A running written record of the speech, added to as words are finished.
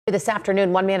This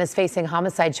afternoon, one man is facing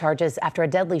homicide charges after a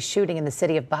deadly shooting in the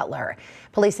city of Butler.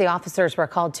 Police say officers were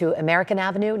called to American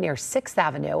Avenue near 6th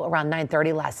Avenue around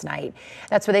 9:30 last night.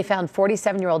 That's where they found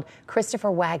 47-year-old Christopher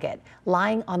Waggett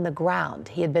lying on the ground.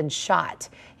 He had been shot.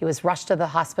 He was rushed to the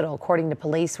hospital, according to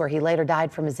police, where he later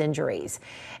died from his injuries.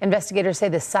 Investigators say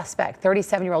the suspect,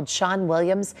 37-year-old Sean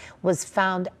Williams, was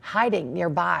found hiding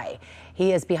nearby.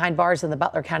 He is behind bars in the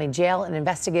Butler County Jail, and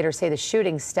investigators say the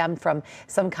shooting stemmed from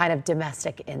some kind of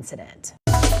domestic incident.